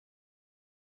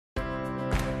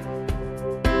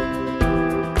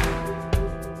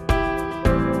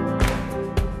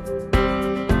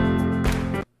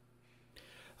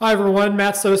Hi everyone,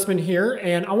 Matt Sosman here,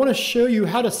 and I want to show you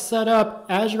how to set up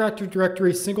Azure Active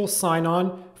Directory single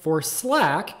sign-on for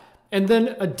Slack, and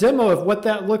then a demo of what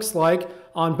that looks like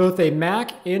on both a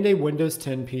Mac and a Windows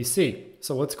 10 PC.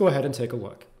 So let's go ahead and take a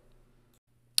look.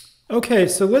 Okay,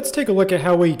 so let's take a look at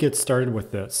how we get started with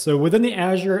this. So within the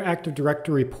Azure Active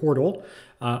Directory portal,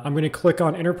 I'm going to click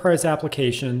on Enterprise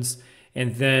Applications,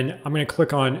 and then I'm going to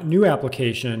click on New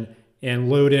Application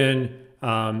and load in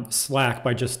Slack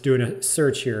by just doing a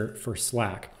search here for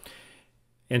Slack.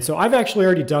 And so I've actually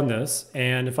already done this.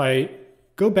 And if I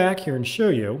go back here and show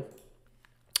you,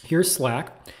 here's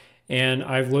Slack, and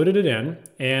I've loaded it in.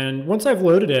 And once I've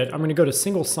loaded it, I'm going to go to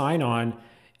single sign-on,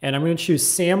 and I'm going to choose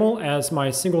SAML as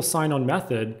my single sign-on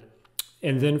method.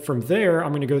 And then from there, I'm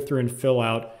going to go through and fill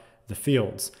out the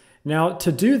fields. Now,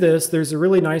 to do this, there's a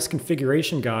really nice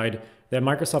configuration guide that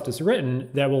Microsoft has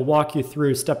written that will walk you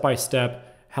through step-by-step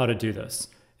how to do this.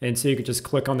 And so you could just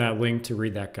click on that link to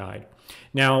read that guide.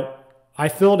 Now, I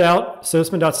filled out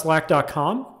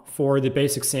sosman.slack.com for the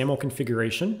basic SAML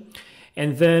configuration.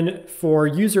 And then for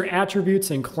user attributes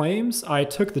and claims, I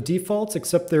took the defaults,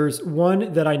 except there's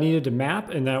one that I needed to map,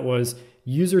 and that was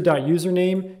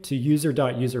user.username to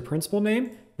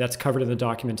user.userprinciplename. That's covered in the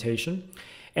documentation.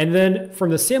 And then from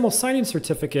the SAML signing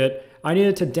certificate, I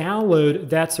needed to download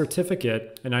that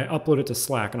certificate, and I upload it to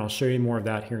Slack, and I'll show you more of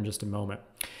that here in just a moment.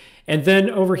 And then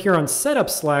over here on Setup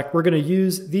Slack, we're going to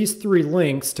use these three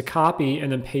links to copy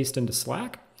and then paste into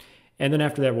Slack. And then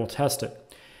after that, we'll test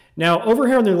it. Now, over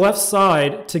here on the left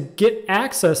side, to get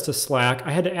access to Slack,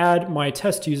 I had to add my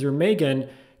test user, Megan,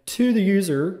 to the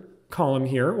user column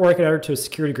here, or I could add her to a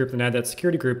security group and add that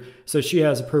security group so she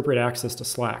has appropriate access to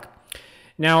Slack.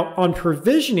 Now, on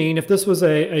provisioning, if this was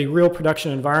a real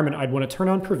production environment, I'd want to turn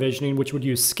on provisioning, which would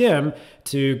use Skim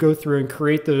to go through and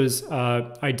create those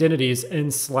identities in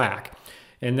Slack.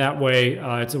 And that way,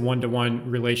 it's a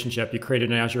one-to-one relationship. You create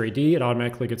an Azure AD, it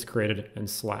automatically gets created in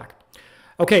Slack.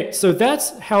 Okay, so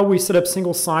that's how we set up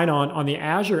single sign-on on the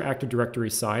Azure Active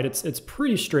Directory side. It's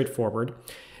pretty straightforward.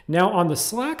 Now, on the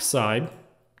Slack side,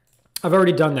 I've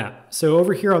already done that. So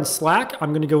over here on Slack, I'm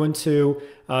going to go into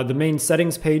the main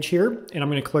settings page here, and I'm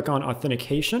going to click on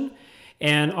authentication,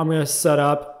 and I'm going to set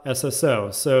up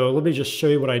SSO. So let me just show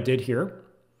you what I did here.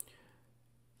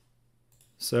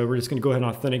 So we're just going to go ahead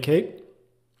and authenticate.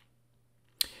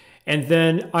 And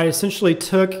then I essentially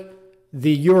took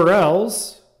the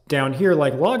URLs down here,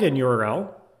 like login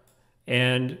URL,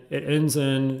 and it ends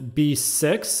in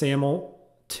B6 SAML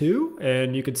 2,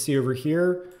 and you can see over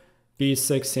here,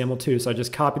 B6 SAML 2. So I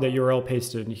just copied that URL,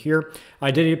 pasted it in here.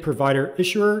 Identity provider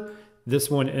issuer. This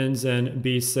one ends in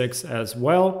B6 as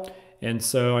well. And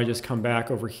so I just come back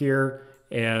over here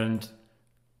and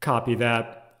copy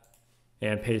that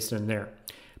and paste in there.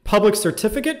 Public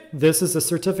certificate. This is a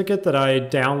certificate that I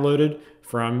downloaded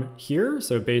from here.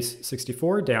 So base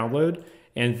 64, download.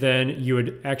 And then you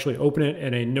would actually open it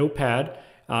in a notepad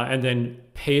and then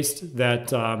paste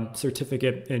that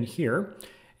certificate in here.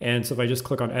 And so if I just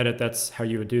click on edit, that's how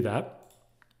you would do that.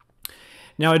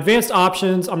 Now, advanced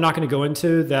options, I'm not going to go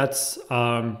into. That's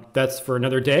for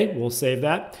another day. We'll save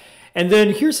that. And then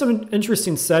here's some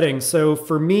interesting settings. So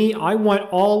for me, I want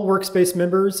all workspace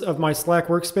members of my Slack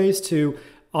workspace to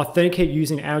authenticate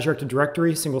using Azure Active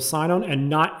Directory single sign-on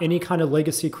and not any kind of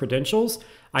legacy credentials.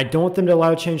 I don't want them to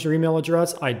allow to change their email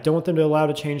address. I don't want them to allow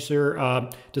to change their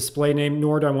display name,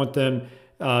 nor do I want them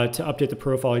to update the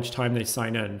profile each time they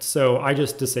sign in. So I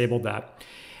just disabled that.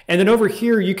 And then over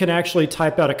here, you can actually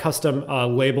type out a custom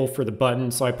label for the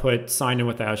button. So I put sign in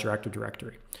with Azure Active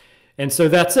Directory. And so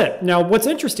that's it. Now, what's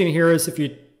interesting here is if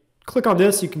you click on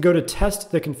this, you can go to test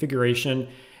the configuration.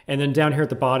 And then down here at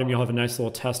the bottom, you'll have a nice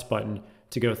little test button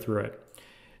to go through it.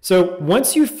 So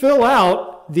once you fill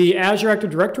out the Azure Active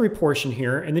Directory portion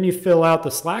here, and then you fill out the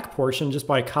Slack portion just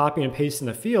by copying and pasting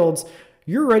the fields,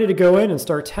 you're ready to go in and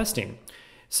start testing.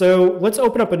 So let's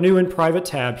open up a new and private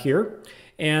tab here,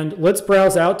 and let's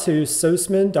browse out to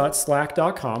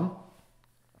sosman.slack.com.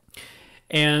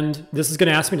 And this is going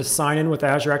to ask me to sign in with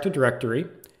Azure Active Directory.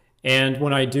 And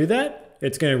when I do that,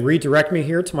 it's going to redirect me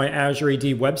here to my Azure AD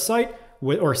website,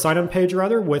 or sign-in page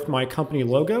rather, with my company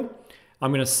logo.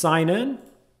 I'm going to sign in.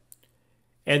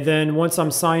 And then once I'm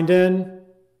signed in,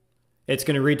 it's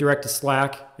going to redirect to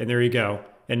Slack, and there you go.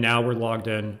 And now we're logged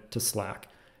in to Slack.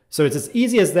 So it's as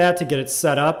easy as that to get it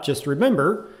set up. Just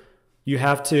remember, you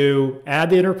have to add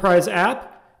the enterprise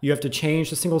app. You have to change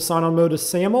the single sign-on mode to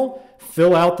SAML,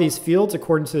 fill out these fields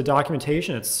according to the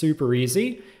documentation. It's super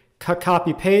easy. Cut,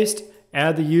 copy, paste,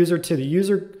 add the user to the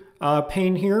user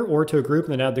pane here or to a group,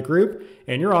 and then add the group,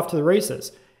 and you're off to the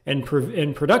races. In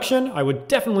production, I would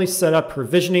definitely set up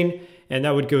provisioning and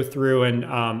that would go through and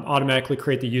automatically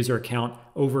create the user account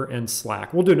over in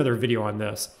Slack. We'll do another video on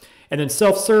this. And then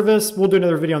self-service, we'll do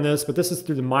another video on this, but this is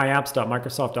through the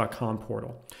myapps.microsoft.com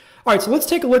portal. All right, so let's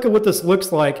take a look at what this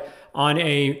looks like on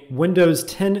a Windows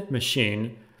 10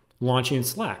 machine launching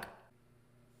Slack.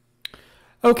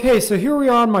 Okay, so here we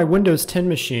are on my Windows 10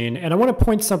 machine, and I want to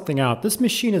point something out. This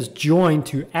machine is joined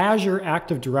to Azure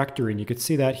Active Directory, and you can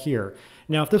see that here.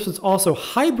 Now, if this was also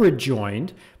hybrid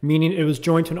joined, meaning it was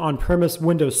joined to an on-premise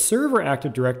Windows Server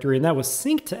Active Directory, and that was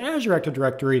synced to Azure Active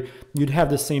Directory, you'd have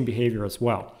the same behavior as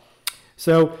well.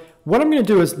 So what I'm going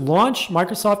to do is launch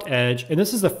Microsoft Edge, and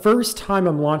this is the first time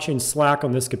I'm launching Slack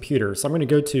on this computer. So I'm going to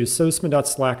go to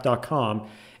sosman.slack.com,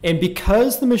 and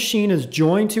because the machine is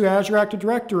joined to Azure Active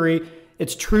Directory,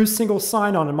 it's true single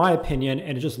sign-on in my opinion,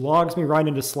 and it just logs me right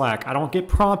into Slack. I don't get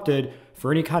prompted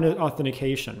for any kind of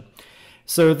authentication.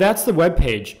 So that's the web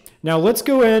page. Now let's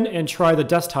go in and try the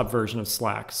desktop version of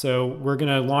Slack. So we're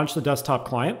going to launch the desktop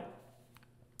client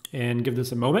and give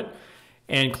this a moment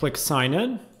and click sign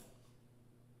in.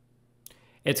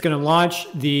 It's going to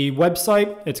launch the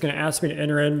website. It's going to ask me to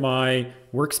enter in my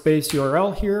workspace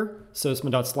URL here,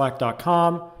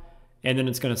 sosman.slack.com, and then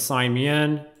it's going to sign me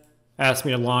in, ask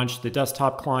me to launch the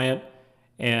desktop client,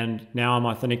 and now I'm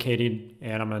authenticating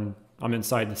and I'm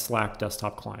inside the Slack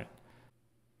desktop client.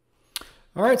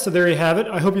 All right, so there you have it.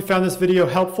 I hope you found this video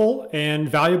helpful and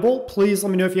valuable. Please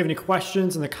let me know if you have any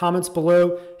questions in the comments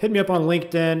below. Hit me up on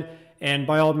LinkedIn, and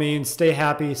by all means, stay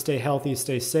happy, stay healthy,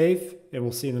 stay safe, and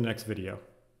we'll see you in the next video.